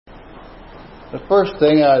The first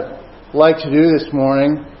thing I'd like to do this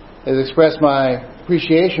morning is express my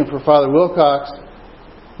appreciation for Father Wilcox,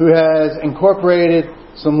 who has incorporated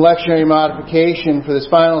some lectionary modification for this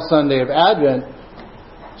final Sunday of Advent.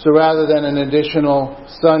 So rather than an additional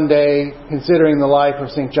Sunday considering the life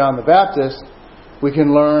of St. John the Baptist, we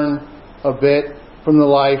can learn a bit from the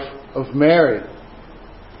life of Mary.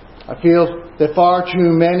 I feel that far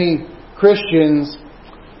too many Christians,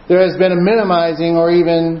 there has been a minimizing or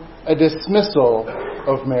even a dismissal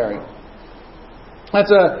of Mary.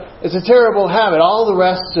 It's a terrible habit. All the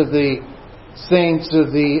rest of the saints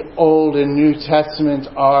of the Old and New Testament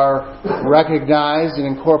are recognized and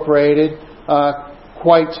incorporated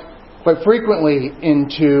quite frequently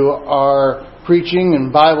into our preaching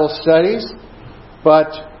and Bible studies,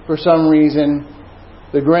 but for some reason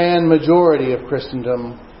the grand majority of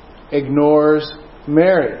Christendom ignores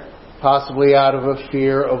Mary, possibly out of a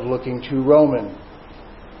fear of looking too Roman.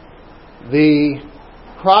 The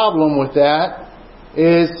problem with that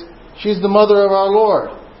is she's the mother of our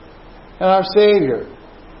Lord and our Savior,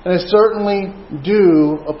 and is certainly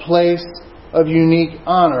due a place of unique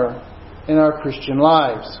honor in our Christian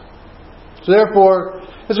lives. So therefore,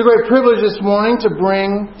 it's a great privilege this morning to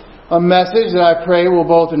bring a message that I pray will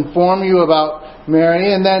both inform you about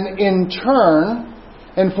Mary and then in turn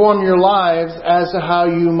inform your lives as to how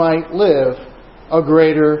you might live a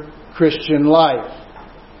greater Christian life,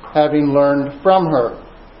 having learned from her.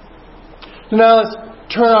 So now let's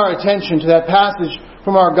turn our attention to that passage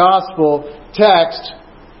from our Gospel text,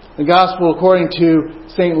 the Gospel according to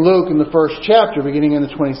St. Luke in the first chapter, beginning in the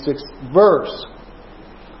 26th verse.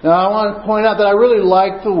 Now I want to point out that I really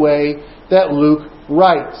like the way that Luke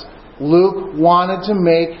writes. Luke wanted to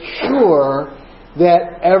make sure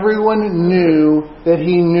that everyone knew that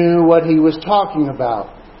he knew what he was talking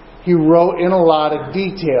about. He wrote in a lot of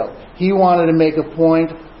detail. He wanted to make a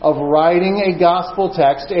point of writing a gospel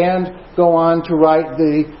text and go on to write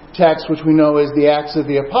the text which we know is the Acts of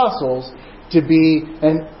the Apostles to be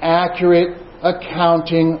an accurate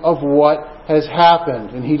accounting of what has happened.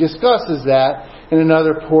 And he discusses that in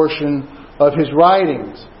another portion of his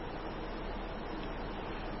writings.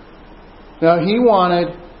 Now he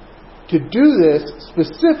wanted to do this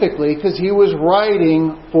specifically because he was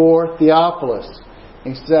writing for Theophilus.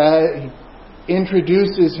 He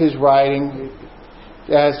introduces his writing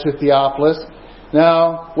as to Theophilus.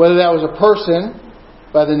 Now, whether that was a person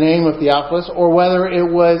by the name of Theophilus or whether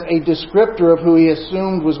it was a descriptor of who he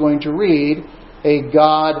assumed was going to read, a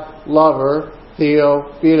God lover,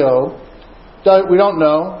 Theophilo, we don't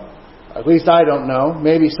know. At least I don't know.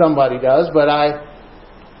 Maybe somebody does, but I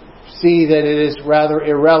see that it is rather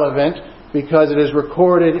irrelevant because it is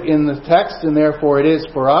recorded in the text and therefore it is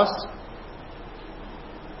for us.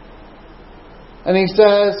 And he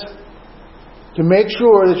says, to make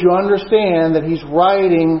sure that you understand that he's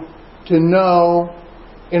writing to know,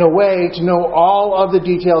 in a way, to know all of the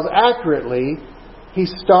details accurately, he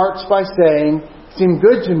starts by saying, it seemed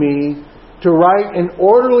good to me to write an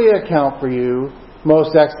orderly account for you,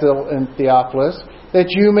 most excellent Theophilus, that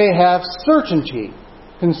you may have certainty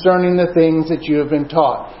concerning the things that you have been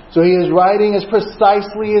taught. So he is writing as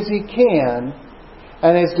precisely as he can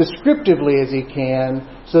and as descriptively as he can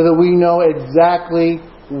so that we know exactly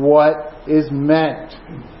what is meant.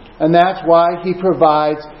 And that's why he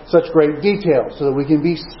provides such great detail, so that we can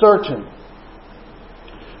be certain.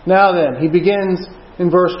 Now then, he begins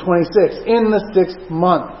in verse 26, in the 6th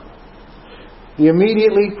month. The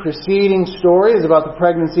immediately preceding story is about the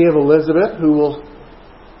pregnancy of Elizabeth, who will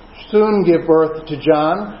soon give birth to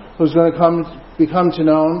John, who's going to become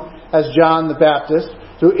known as John the Baptist.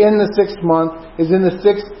 So in the 6th month is in the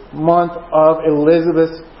 6th month of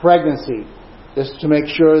Elizabeth's pregnancy. Just to make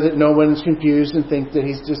sure that no one is confused and think that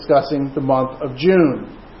he's discussing the month of June.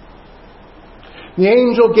 The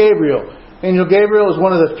angel Gabriel. Angel Gabriel is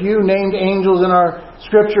one of the few named angels in our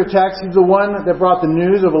scripture text. He's the one that brought the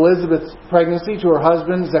news of Elizabeth's pregnancy to her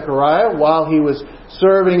husband Zechariah while he was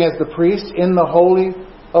serving as the priest in the Holy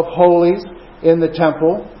of Holies in the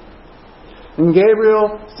temple. And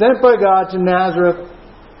Gabriel, sent by God to Nazareth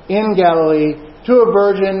in Galilee to a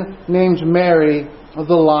virgin named Mary of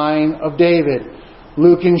the line of David.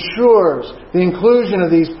 Luke ensures the inclusion of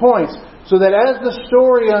these points so that as the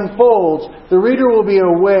story unfolds, the reader will be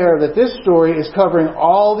aware that this story is covering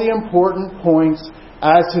all the important points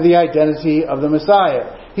as to the identity of the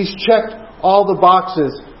Messiah. He's checked all the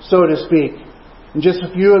boxes, so to speak. And just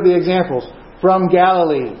a few of the examples. From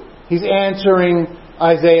Galilee, he's answering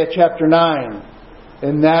Isaiah chapter 9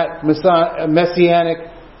 in that messianic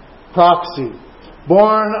prophecy.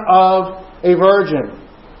 Born of a virgin.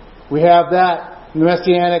 We have that in the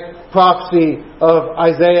Messianic prophecy of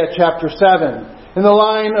Isaiah chapter 7. In the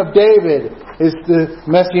line of David is the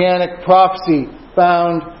Messianic prophecy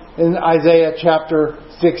found in Isaiah chapter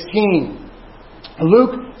 16.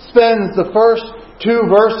 Luke spends the first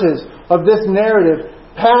 2 verses of this narrative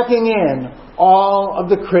packing in all of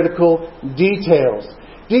the critical details.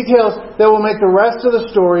 Details that will make the rest of the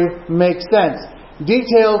story make sense.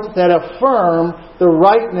 Details that affirm the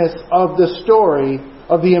rightness of the story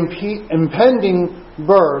of the impending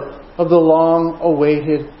birth of the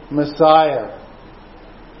long-awaited Messiah.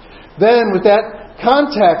 Then, with that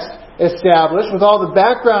context established, with all the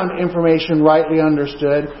background information rightly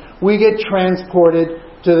understood, we get transported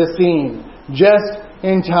to the scene, just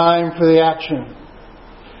in time for the action.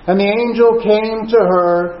 And the angel came to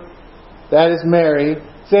her, that is Mary,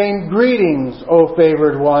 saying, "Greetings, O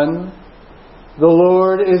favored one, the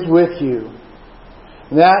Lord is with you."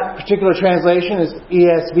 And that particular translation is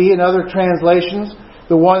ESV. In other translations,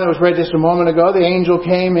 the one that was read just a moment ago, the angel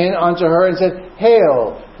came in unto her and said,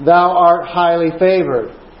 "Hail, thou art highly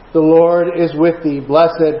favored. The Lord is with thee.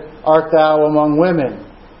 Blessed art thou among women."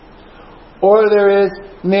 Or there is,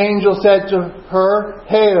 and the angel said to her,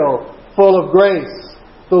 "Hail, full of grace.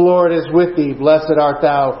 The Lord is with thee. Blessed art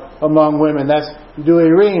thou among women." That's Douay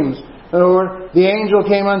Rheims. Or the angel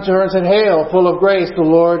came unto her and said, "Hail, full of grace. The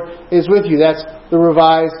Lord is with you." That's the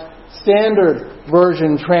Revised Standard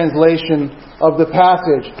Version translation of the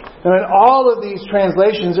passage. Now, in all of these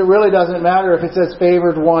translations, it really doesn't matter if it says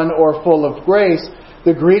favored one or full of grace.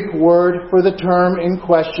 The Greek word for the term in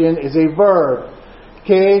question is a verb,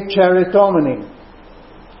 ke charitomene,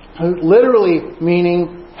 literally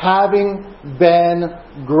meaning having been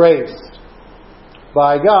graced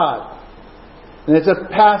by God. And it's a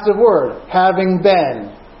passive word, having been.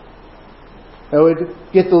 It would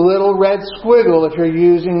get the little red squiggle if you're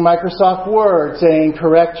using Microsoft Word saying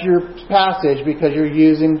correct your passage because you're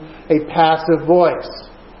using a passive voice.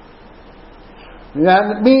 And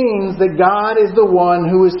that means that God is the one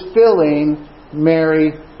who is filling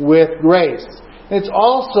Mary with grace. It's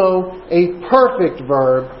also a perfect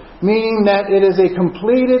verb, meaning that it is a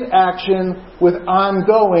completed action with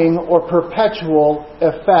ongoing or perpetual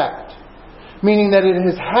effect. Meaning that it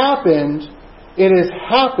has happened, it is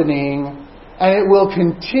happening, and it will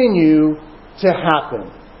continue to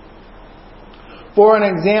happen. For an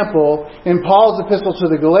example, in Paul's epistle to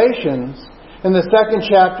the Galatians, in the 2nd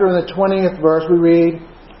chapter, in the 20th verse, we read,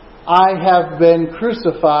 "I have been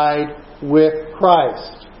crucified with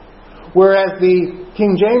Christ." Whereas the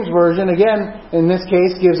King James Version, again, in this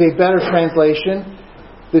case, gives a better translation.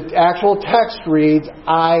 The actual text reads,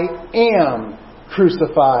 "I am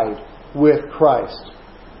crucified with Christ."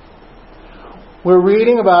 We're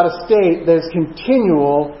reading about a state that is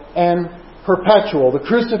continual and perpetual. The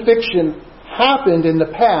crucifixion happened in the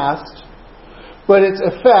past, but its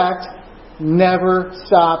effect never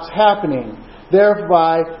stops happening,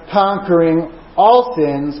 thereby conquering all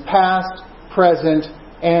sins, past, present,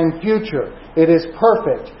 and future. It is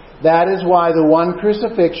perfect. That is why the one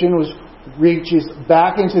crucifixion reaches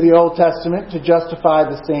back into the Old Testament to justify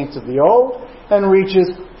the saints of the old, and reaches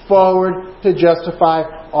forward to justify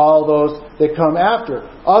all those that come after.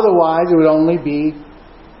 Otherwise, it would only be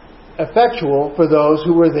effectual for those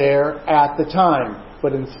who were there at the time.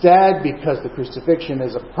 But instead, because the crucifixion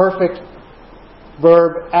is a perfect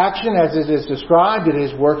verb action as it is described, it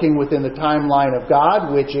is working within the timeline of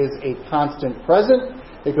God, which is a constant present.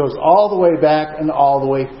 It goes all the way back and all the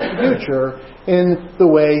way future in the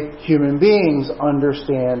way human beings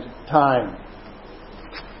understand time.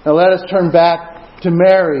 Now let us turn back to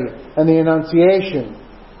Mary and the Annunciation.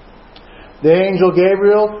 The angel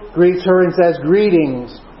Gabriel greets her and says,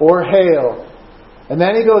 "Greetings," or "Hail." And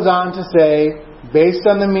then he goes on to say, based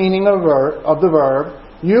on the meaning of the verb,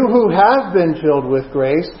 "You who have been filled with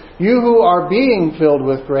grace, you who are being filled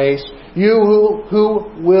with grace, you who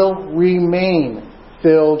will remain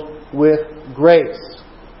filled with grace."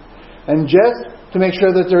 And just to make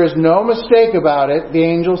sure that there is no mistake about it, the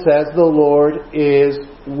angel says, "The Lord is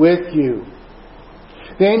with you."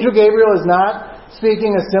 The angel Gabriel is not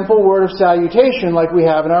speaking a simple word of salutation like we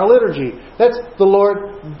have in our liturgy. That's "the Lord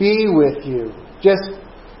be with you." Just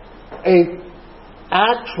an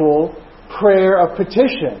actual prayer of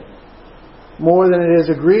petition. More than it is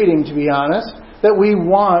a greeting, to be honest, that we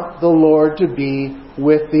want the Lord to be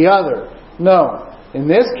with the other. No. In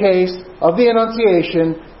this case of the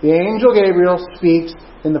Annunciation, the angel Gabriel speaks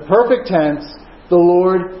in the perfect tense, "The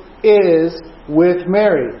Lord is with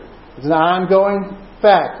Mary." It's an ongoing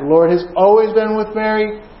fact. The Lord has always been with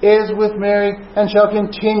Mary, is with Mary, and shall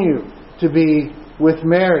continue to be with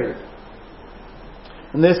Mary.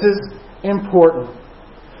 And this is important.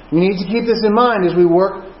 We need to keep this in mind as we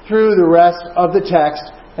work through the rest of the text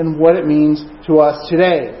and what it means to us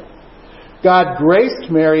today. God graced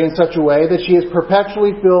Mary in such a way that she is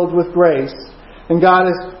perpetually filled with grace, and God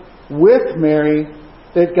is with Mary,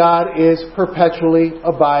 that God is perpetually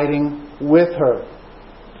abiding with her.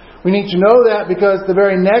 We need to know that because the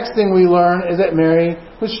very next thing we learn is that Mary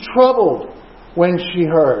was troubled when she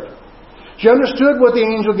heard. She understood what the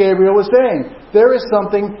angel Gabriel was saying. There is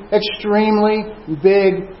something extremely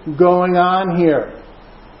big going on here.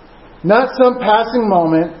 Not some passing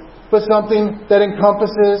moment, but something that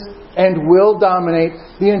encompasses and will dominate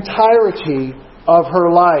the entirety of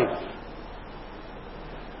her life.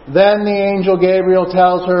 Then the angel Gabriel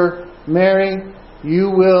tells her, Mary, you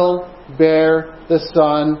will bear the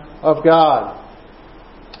Son of God.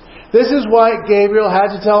 This is why Gabriel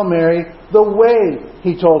had to tell Mary the way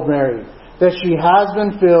he told Mary, that she has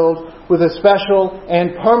been filled with a special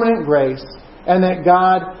and permanent grace, and that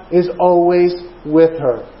God is always with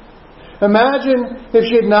her. Imagine if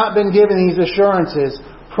she had not been given these assurances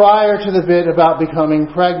prior to the bit about becoming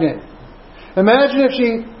pregnant. Imagine if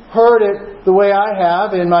she heard it the way I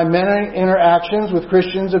have in my many interactions with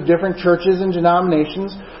Christians of different churches and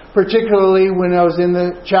denominations, particularly when I was in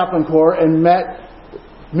the chaplain corps and met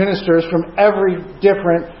ministers from every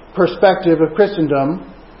different perspective of Christendom.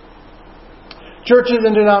 Churches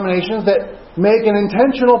and denominations that make an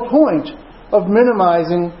intentional point of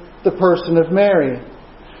minimizing the person of Mary.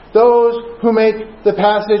 Those who make the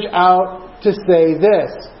passage out to say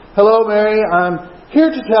this: Hello, Mary, I'm here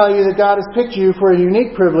to tell you that God has picked you for a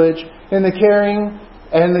unique privilege in the carrying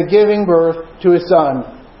and the giving birth to His Son.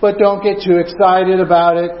 But don't get too excited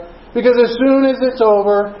about it, because as soon as it's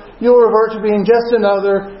over, you'll revert to being just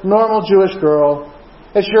another normal Jewish girl.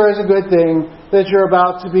 It sure is a good thing that you're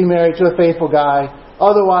about to be married to a faithful guy.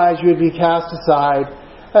 Otherwise, you'd be cast aside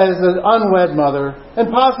as an unwed mother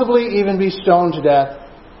and possibly even be stoned to death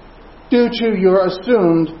due to your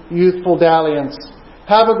assumed youthful dalliance.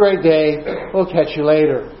 Have a great day. We'll catch you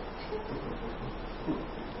later.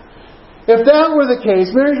 If that were the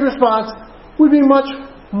case, Mary's response would be much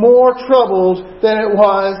more troubled than it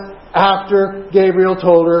was after Gabriel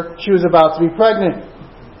told her she was about to be pregnant.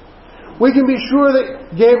 We can be sure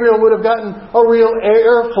that Gabriel would have gotten a real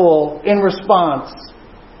earful in response,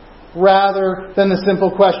 rather than the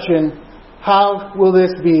simple question, how will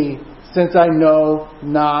this be, since I know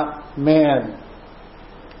not man?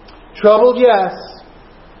 Troubled, yes,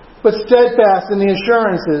 but steadfast in the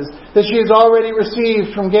assurances that she has already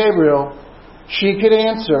received from Gabriel, she could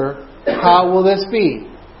answer, how will this be,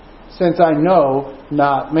 since I know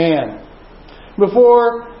not man?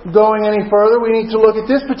 Before going any further, we need to look at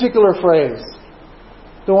this particular phrase,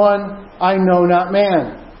 the one, I know not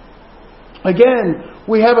man. Again,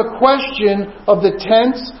 we have a question of the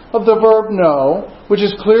tense of the verb know, which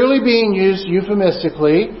is clearly being used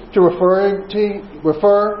euphemistically to refer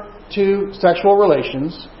to sexual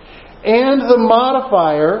relations, and the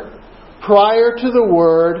modifier prior to the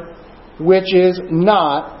word, which is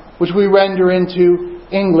not, which we render into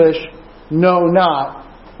English, know not,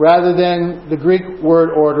 rather than the Greek word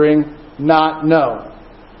ordering, not know.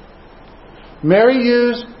 Mary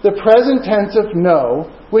used the present tense of know,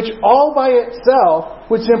 which all by itself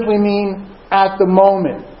would simply mean at the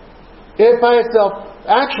moment. It by itself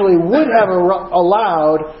actually would have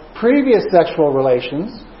allowed previous sexual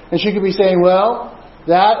relations, and she could be saying, well,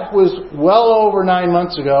 that was well over 9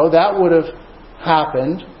 months ago, that would have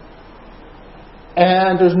happened,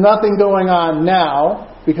 and there's nothing going on now,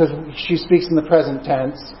 because she speaks in the present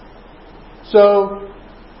tense. So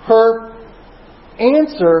her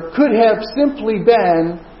answer could have simply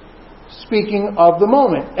been speaking of the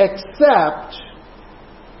moment, except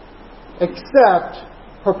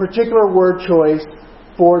her particular word choice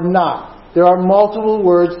for not. There are multiple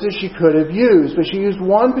words that she could have used, but she used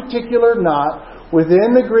one particular not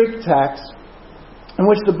within the Greek text, in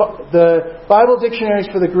which the Bible dictionaries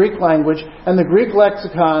for the Greek language and the Greek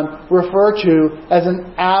lexicon refer to as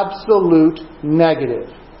an absolute negative.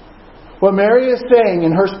 What Mary is saying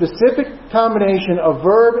in her specific combination of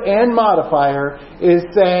verb and modifier is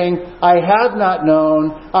saying, I have not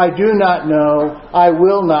known, I do not know, I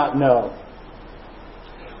will not know.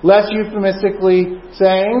 Less euphemistically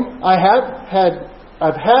saying, I've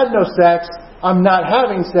had no sex, I'm not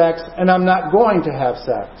having sex, and I'm not going to have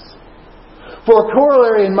sex. For a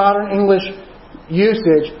corollary in modern English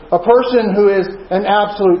usage, a person who is an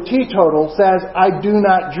absolute teetotal says, I do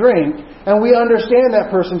not drink, and we understand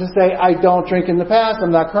that person to say, I don't drink in the past,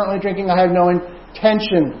 I'm not currently drinking, I have no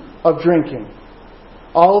intention of drinking.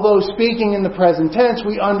 Although speaking in the present tense,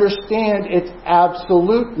 we understand its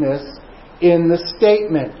absoluteness in the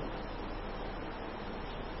statement.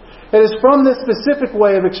 It is from this specific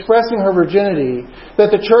way of expressing her virginity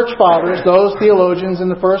that the church fathers, those theologians in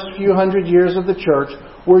the first few hundred years of the church,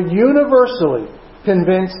 were universally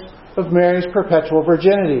convinced of Mary's perpetual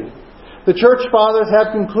virginity. The church fathers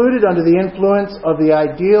have concluded under the influence of the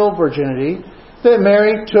ideal virginity that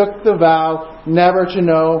Mary took the vow never to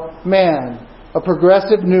know man, a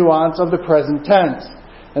progressive nuance of the present tense.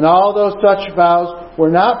 And although such vows were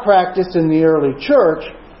not practiced in the early church,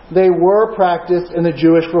 they were practiced in the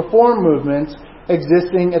Jewish Reform movements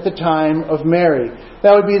existing at the time of Mary.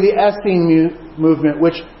 That would be the Essene movement,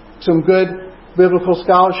 which some good biblical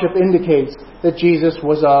scholarship indicates that Jesus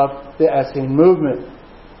was of the Essene movement.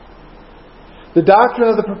 The doctrine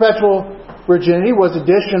of the perpetual virginity was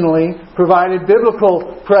additionally provided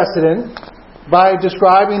biblical precedent by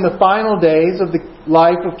describing the final days of the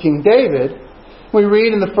life of King David. We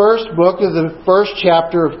read in the first book of the first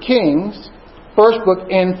chapter of Kings, first book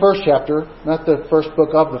and first chapter, not the first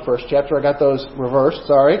book of the first chapter, I got those reversed,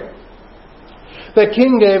 sorry, that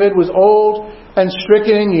King David was old and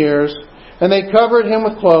stricken in years, and they covered him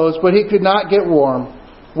with clothes, but he could not get warm.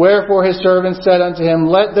 Wherefore his servants said unto him,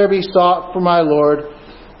 Let there be sought for my Lord,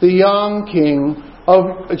 the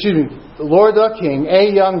Lord the King,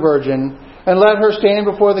 a young virgin, and let her stand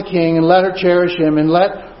before the king, and let her cherish him, and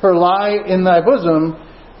let her lie in thy bosom,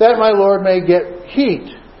 that my Lord may get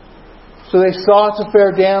heat. So they sought a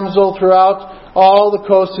fair damsel throughout all the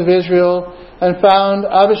coasts of Israel, and found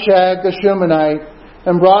Abishag the Shunammite,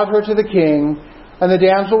 and brought her to the king. And the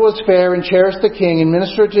damsel was fair, and cherished the king, and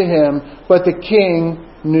ministered to him, but the king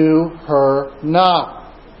knew her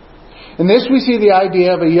not. In this we see the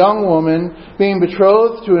idea of a young woman being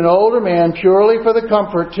betrothed to an older man purely for the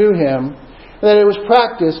comfort to him, and that it was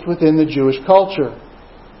practiced within the Jewish culture.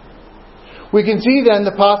 We can see then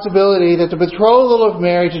the possibility that the betrothal of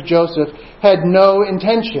Mary to Joseph had no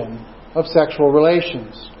intention of sexual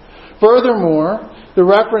relations. Furthermore, the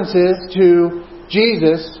references to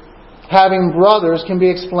Jesus having brothers can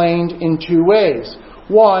be explained in two ways.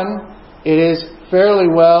 One, it is fairly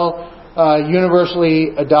well universally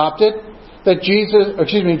adopted that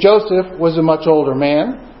Joseph was a much older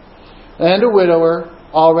man and a widower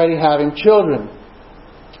already having children.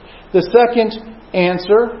 The second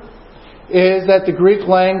answer is that the Greek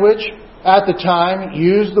language at the time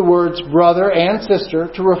used the words brother and sister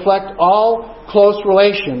to reflect all close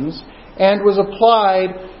relations and was applied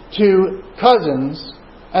to cousins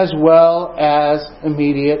as well as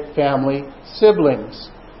immediate family siblings.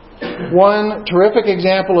 One terrific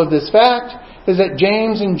example of this fact is that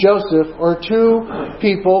James and Joseph are two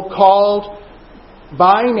people called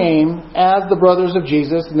by name as the brothers of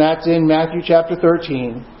Jesus, and that's in Matthew chapter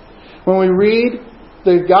 13. When we read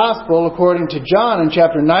the Gospel according to John in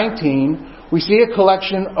chapter 19, we see a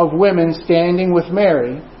collection of women standing with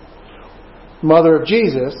Mary, mother of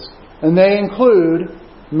Jesus, and they include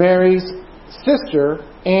Mary's sister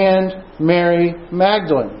and Mary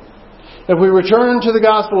Magdalene. If we return to the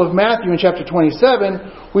Gospel of Matthew in chapter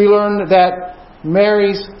 27, we learn that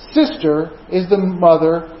Mary's sister is the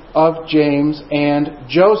mother of James and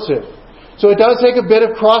Joseph. So it does take a bit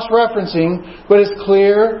of cross-referencing, but it's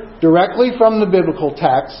clear directly from the biblical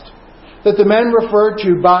text that the men referred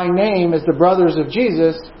to by name as the brothers of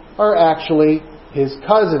Jesus are actually his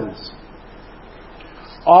cousins.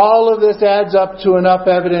 All of this adds up to enough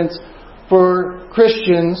evidence for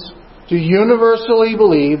Christians to universally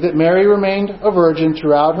believe that Mary remained a virgin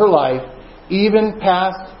throughout her life, even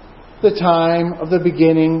past the time of the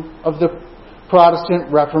beginning of the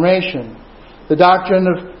Protestant Reformation. The doctrine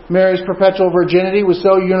of Mary's perpetual virginity was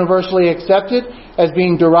so universally accepted as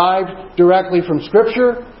being derived directly from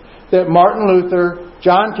Scripture that Martin Luther,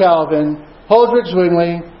 John Calvin, Huldrych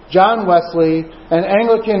Zwingli, John Wesley, and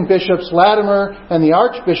Anglican bishops Latimer and the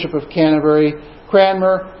Archbishop of Canterbury,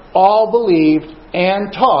 Cranmer, all believed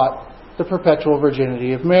and taught the perpetual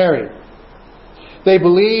virginity of Mary. They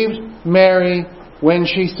believed Mary when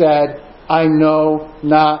she said, I know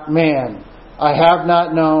not man. I have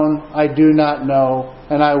not known, I do not know,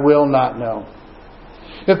 and I will not know.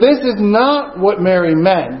 If this is not what Mary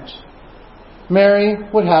meant, Mary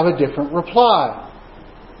would have a different reply.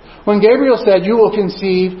 When Gabriel said, you will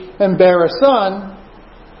conceive and bear a son,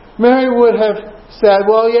 Mary would have said,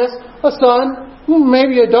 well, yes, a son,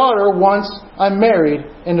 maybe a daughter once I'm married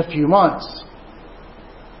in a few months.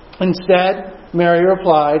 Instead, Mary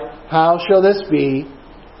replied, how shall this be?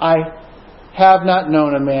 I have not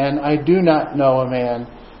known a man, I do not know a man,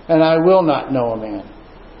 and I will not know a man.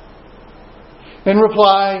 In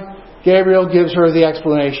reply, Gabriel gives her the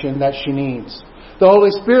explanation that she needs. The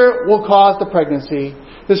Holy Spirit will cause the pregnancy.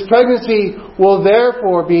 This pregnancy will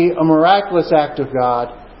therefore be a miraculous act of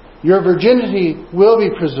God. Your virginity will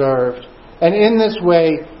be preserved, and in this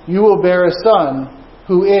way you will bear a son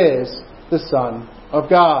who is the Son of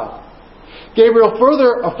God. Gabriel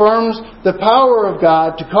further affirms the power of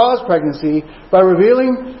God to cause pregnancy by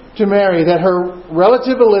revealing to Mary that her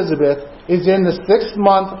relative Elizabeth is in the 6th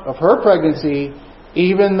month of her pregnancy,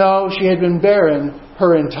 even though she had been barren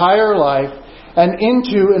her entire life and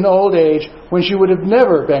into an old age when she would have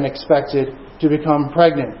never been expected to become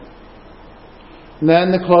pregnant. And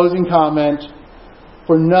then the closing comment,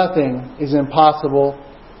 for nothing is impossible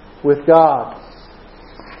with God.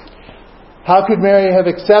 How could Mary have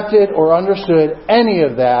accepted or understood any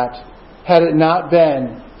of that had it not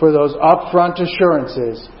been for those upfront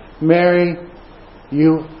assurances? Mary,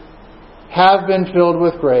 you have been filled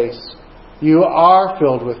with grace. You are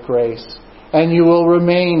filled with grace. And you will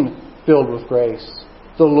remain filled with grace.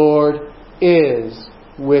 The Lord is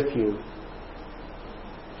with you.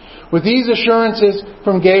 With these assurances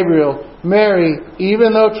from Gabriel, Mary,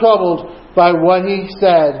 even though troubled by what he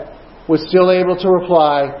said, was still able to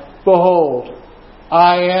reply, Behold,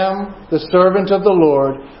 I am the servant of the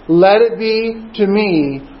Lord. Let it be to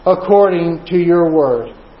me according to your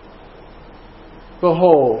word.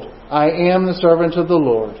 Behold, I am the servant of the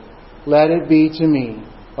Lord. Let it be to me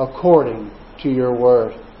according to your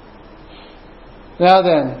word. Now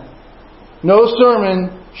then, no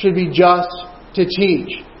sermon should be just to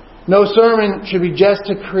teach. No sermon should be just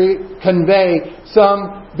to convey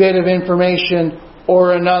some bit of information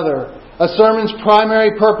or another. A sermon's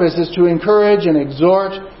primary purpose is to encourage and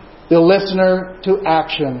exhort the listener to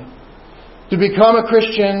action. To become a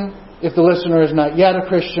Christian, if the listener is not yet a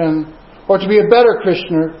Christian, or to be a better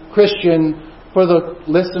Christian for the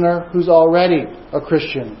listener who's already a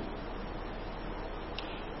Christian.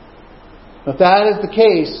 If that is the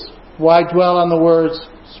case, why dwell on the words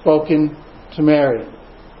spoken to Mary?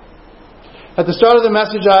 At the start of the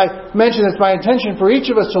message, I mentioned it's my intention for each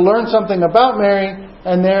of us to learn something about Mary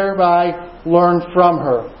and thereby learn from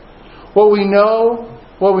her. What we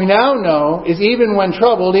now know is even when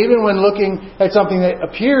troubled, even when looking at something that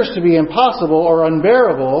appears to be impossible or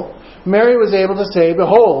unbearable, Mary was able to say,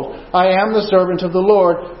 Behold, I am the servant of the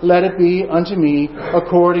Lord. Let it be unto me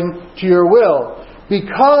according to your will.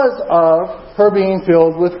 Because of her being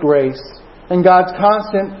filled with grace and God's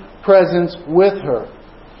constant presence with her,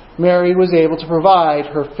 Mary was able to provide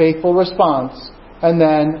her faithful response and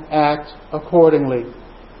then act accordingly.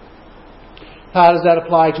 How does that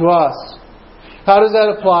apply to us? How does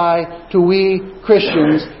that apply to we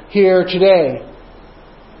Christians here today?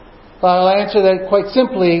 Well, I'll answer that quite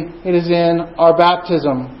simply. It is in our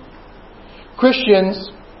baptism. Christians,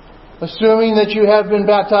 assuming that you have been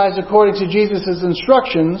baptized according to Jesus'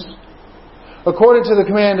 instructions, according to the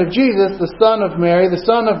command of Jesus, the Son of Mary, the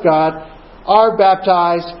Son of God, are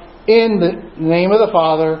baptized in the name of the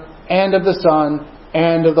Father and of the Son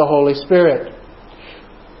and of the Holy Spirit.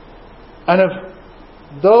 And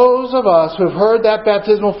if those of us who have heard that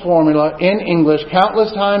baptismal formula in English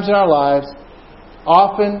countless times in our lives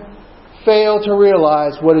often fail to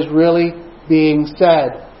realize what is really being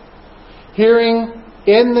said. Hearing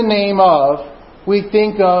in the name of, we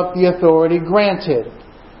think of the authority granted.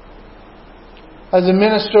 As a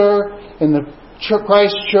minister in the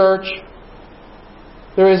Christ Church,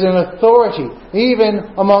 there is an authority.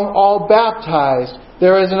 Even among all baptized,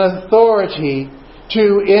 there is an authority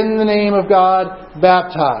to, in the name of God,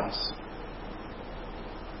 baptize.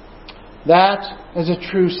 That is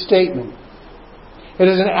a true statement. It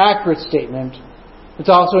is an accurate statement. It's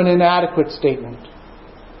also an inadequate statement.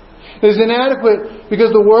 It is inadequate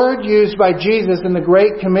because the word used by Jesus in the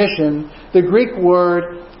Great Commission, the Greek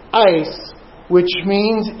word eis, which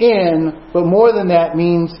means in, but more than that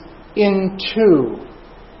means into.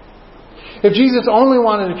 If Jesus only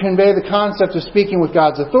wanted to convey the concept of speaking with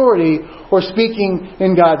God's authority or speaking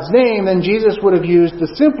in God's name, then Jesus would have used the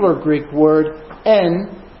simpler Greek word en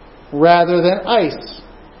rather than eis.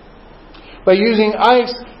 By using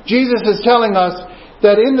eis, Jesus is telling us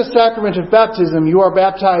that in the sacrament of baptism you are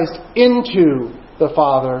baptized into the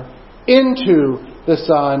Father, into the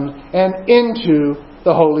Son, and into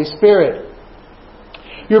the Holy Spirit.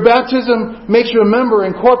 Your baptism makes you a member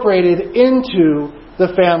incorporated into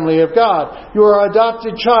the family of God. You are an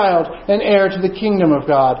adopted child and heir to the kingdom of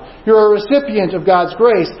God. You are a recipient of God's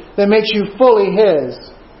grace that makes you fully His.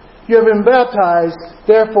 You have been baptized,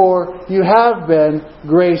 therefore you have been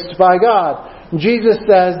graced by God. Jesus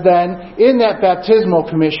says then in that baptismal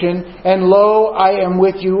commission, and lo, I am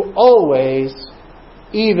with you always,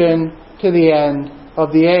 even to the end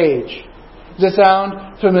of the age. Does that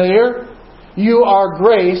sound familiar? You are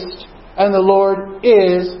graced, and the Lord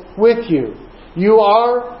is with you. You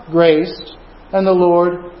are graced, and the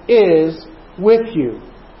Lord is with you.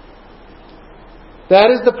 That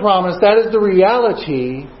is the promise, that is the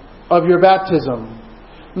reality of your baptism.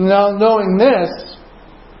 Now, knowing this,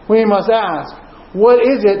 we must ask, what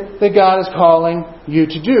is it that God is calling you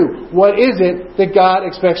to do? What is it that God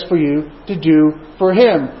expects for you to do for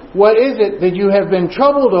Him? What is it that you have been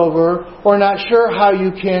troubled over or not sure how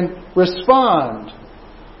you can respond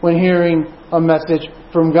when hearing a message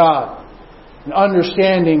from God and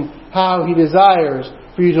understanding how He desires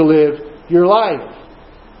for you to live your life?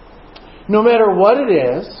 No matter what it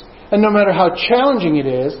is, and no matter how challenging it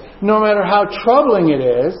is, no matter how troubling it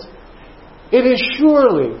is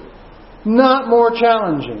surely not more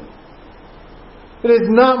challenging. It is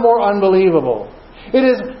not more unbelievable. It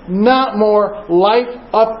is not more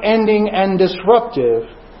life-upending and disruptive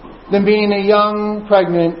than being a young,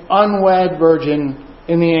 pregnant, unwed virgin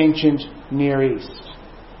in the ancient Near East.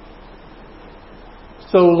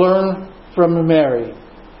 So learn from Mary.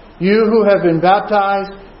 You who have been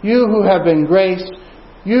baptized, you who have been graced,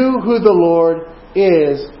 you who the Lord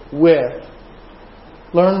is with.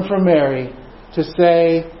 Learn from Mary to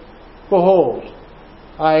say, Behold,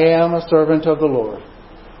 I am a servant of the Lord.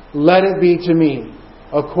 Let it be to me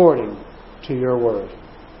according to your word.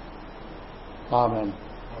 Amen.